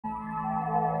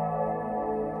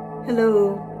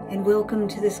Hello, and welcome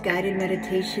to this guided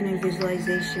meditation and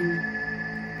visualization.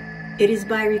 It is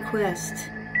by request.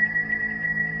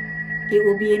 It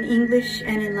will be in English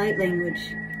and in light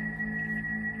language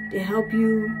to help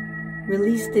you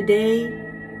release the day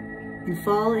and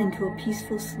fall into a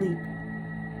peaceful sleep.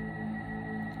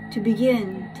 To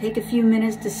begin, take a few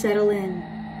minutes to settle in.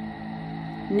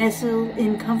 Nestle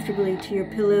in comfortably to your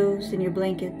pillows and your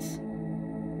blankets.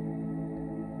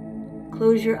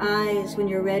 Close your eyes when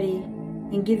you're ready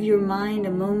and give your mind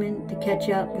a moment to catch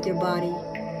up with your body.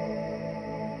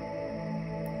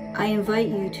 I invite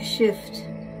you to shift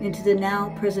into the now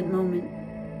present moment.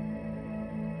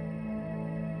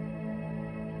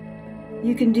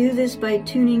 You can do this by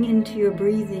tuning into your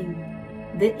breathing,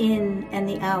 the in and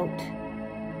the out,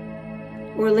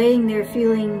 or laying there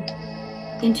feeling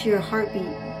into your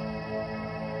heartbeat.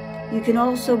 You can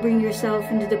also bring yourself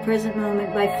into the present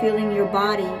moment by feeling your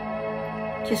body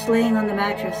just laying on the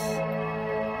mattress.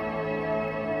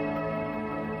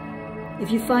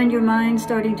 If you find your mind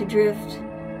starting to drift,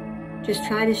 just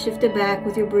try to shift it back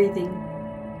with your breathing.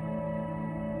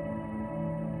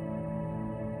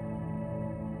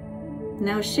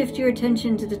 Now shift your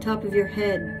attention to the top of your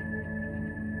head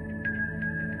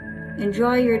and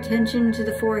draw your attention to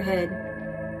the forehead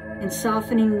and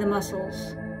softening the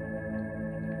muscles.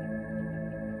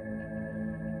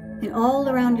 And all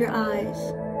around your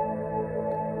eyes.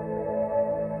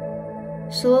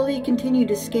 Slowly continue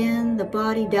to scan the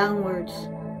body downwards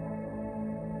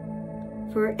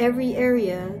for every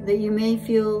area that you may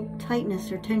feel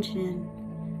tightness or tension in,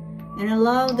 and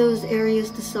allow those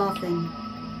areas to soften.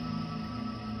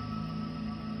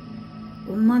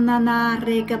 Umanana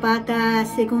kapata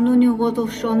segundo ni goto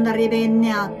shonda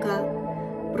rebenyaka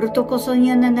protoko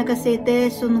sonyana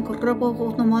nagasete sun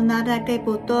kropo no monada ke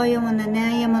potoyo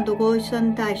mananaya madogo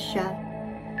santasha.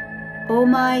 O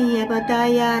mai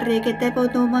bataya rekete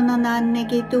potumano nanne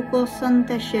kituko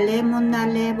santa shelemona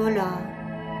lebola.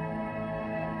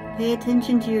 Pay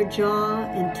attention to your jaw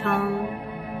and tongue,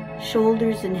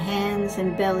 shoulders and hands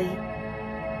and belly.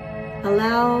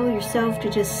 Allow yourself to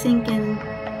just sink in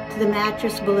to the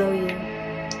mattress below you.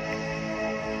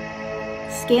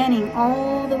 Scanning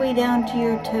all the way down to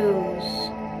your toes.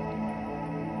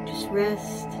 Just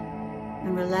rest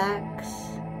and relax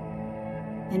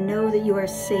and know that you are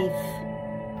safe.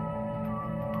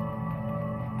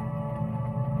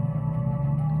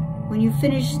 When you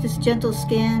finish this gentle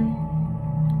scan,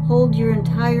 hold your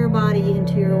entire body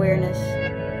into your awareness.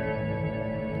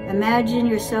 Imagine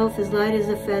yourself as light as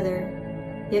a feather,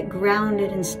 yet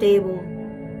grounded and stable,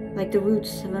 like the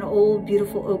roots of an old,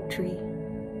 beautiful oak tree.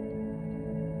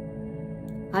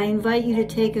 I invite you to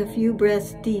take a few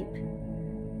breaths deep,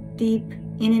 deep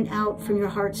in and out from your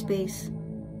heart space.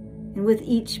 And with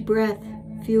each breath,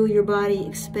 feel your body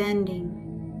expanding.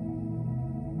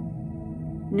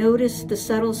 Notice the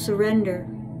subtle surrender,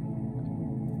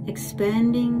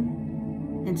 expanding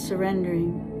and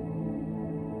surrendering,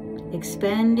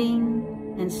 expanding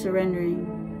and surrendering.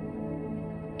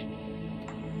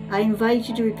 I invite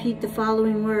you to repeat the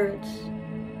following words.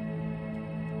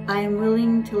 I am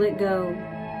willing to let go.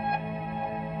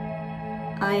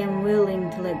 I am willing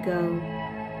to let go.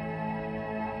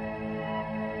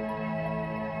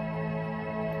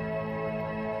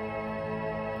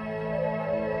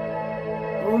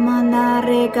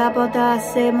 Omanare kapota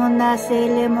se monase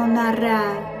le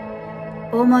monara.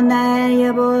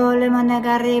 Omanaya bole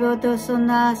managaribo to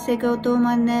sonase koto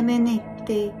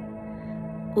manemenite.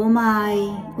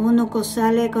 Omai unuko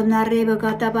sale con arribo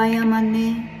katabaya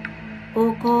mane.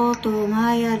 Oko to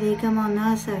maya de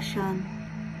kamanasa shan.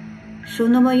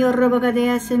 Shuno mayor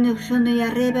robakadea sen shuno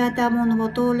yareba tamon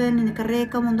botole ni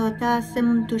kareka mondota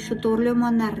sem tu shutorle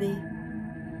manare.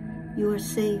 You are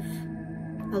safe.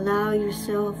 Allow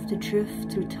yourself to drift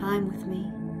through time with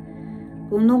me.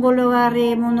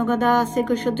 Unugologare monogadase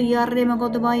kashotuyare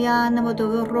magodabayana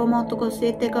motogromo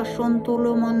tokosete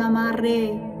kashontulo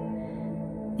monamare.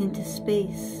 Into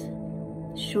space.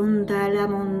 Shundala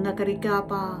monda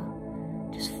karikapa.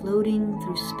 Just floating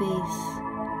through space.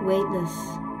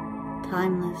 Weightless.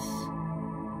 Timeless.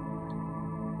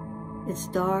 It's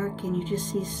dark and you just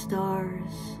see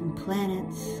stars and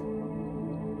planets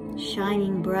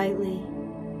shining brightly.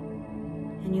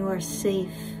 And you are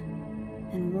safe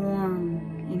and warm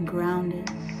and grounded,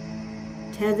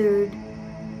 tethered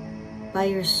by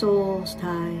your soul's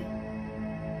tie,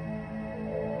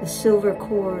 the silver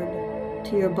cord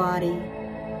to your body.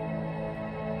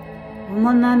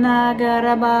 Umanana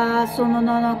garaba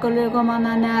sonono kolego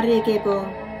mananari kepo.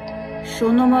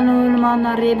 Shonomanul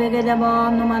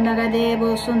manaribegedabo no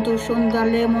managadebo suntu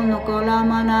shundale monokola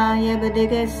mana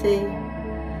yebedegese.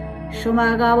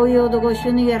 Shumagabo yodogo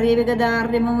shuni yarebe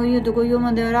gadare mo yodogo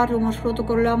yomandara moshoto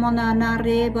kolamona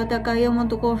nare batakaya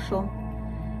montokosho.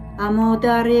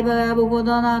 Amota reba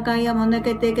abugodona kaya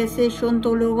monekete que se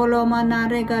shonto lugoloma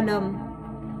nare gadam.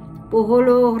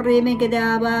 Puholo reme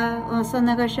gedaba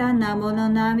osanagashana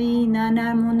mononami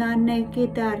nana monane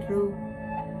kitaru.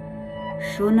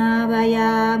 Shona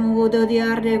baya mugodo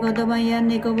diarre godamaya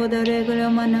nekoboda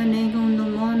regulamana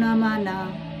negunumona mana.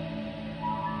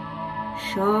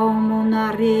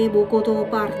 Shamonare bukoto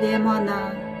pardemana.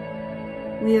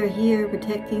 We are here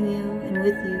protecting you and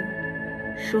with you.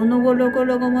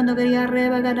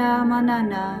 Shonogologomonogareba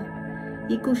manana.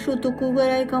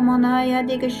 Ikushutukugara kamonaya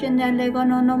dikashinale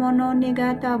gononomono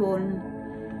nigatabon.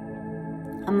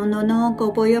 Amonono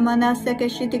kopoyamana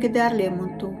sekashitikidarle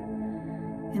muntu.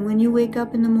 And when you wake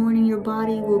up in the morning, your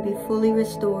body will be fully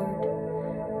restored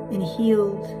and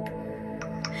healed.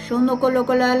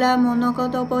 Shonokolokolala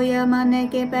monokotopoyamane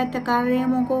kepetakare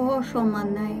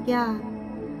mokohoshomana ya.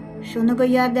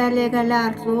 Shonogoya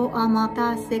delegalarlo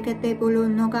amata sekete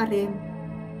pulunogarem.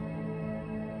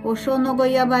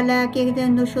 Oshonogoya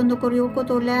balakiden shonokorioko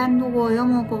to land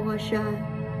woyomokosha.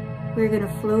 We're going to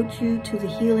float you to the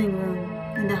healing room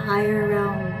in the higher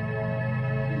realm.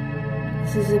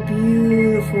 This is a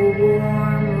beautiful,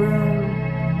 warm room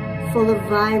full of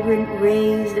vibrant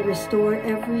rays that restore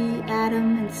every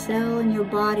atom and cell in your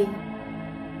body.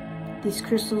 These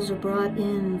crystals are brought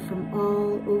in from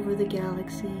all over the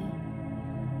galaxy.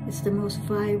 It's the most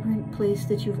vibrant place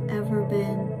that you've ever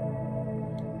been.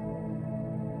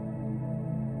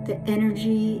 The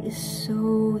energy is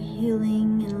so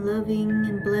healing and loving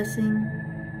and blessing.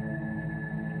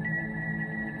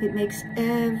 It makes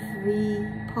every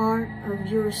part of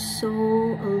your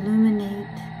soul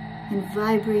illuminate and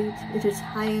vibrate at its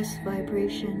highest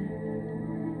vibration.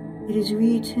 It is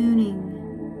retuning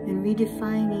and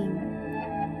redefining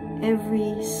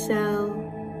every cell,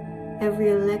 every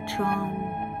electron,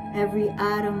 every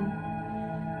atom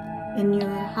in your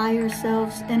higher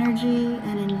self's energy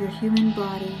and in your human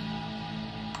body.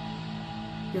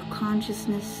 Your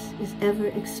consciousness is ever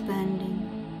expanding.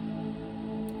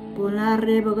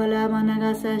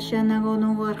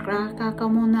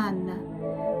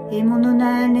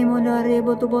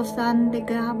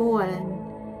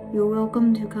 You're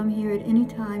welcome to come here at any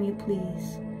time you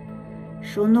please.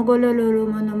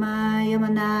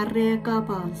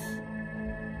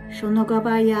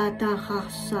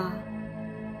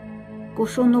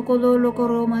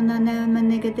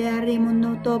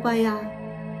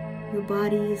 Your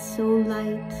body is so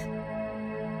light,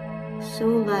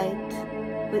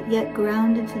 but yet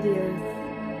grounded to the earth.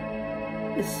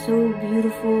 It's so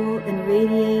beautiful and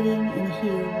radiating and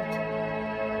healed.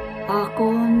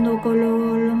 Akondo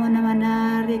kololo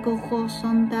manamana reko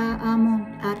sonta amon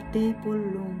arte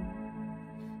polum.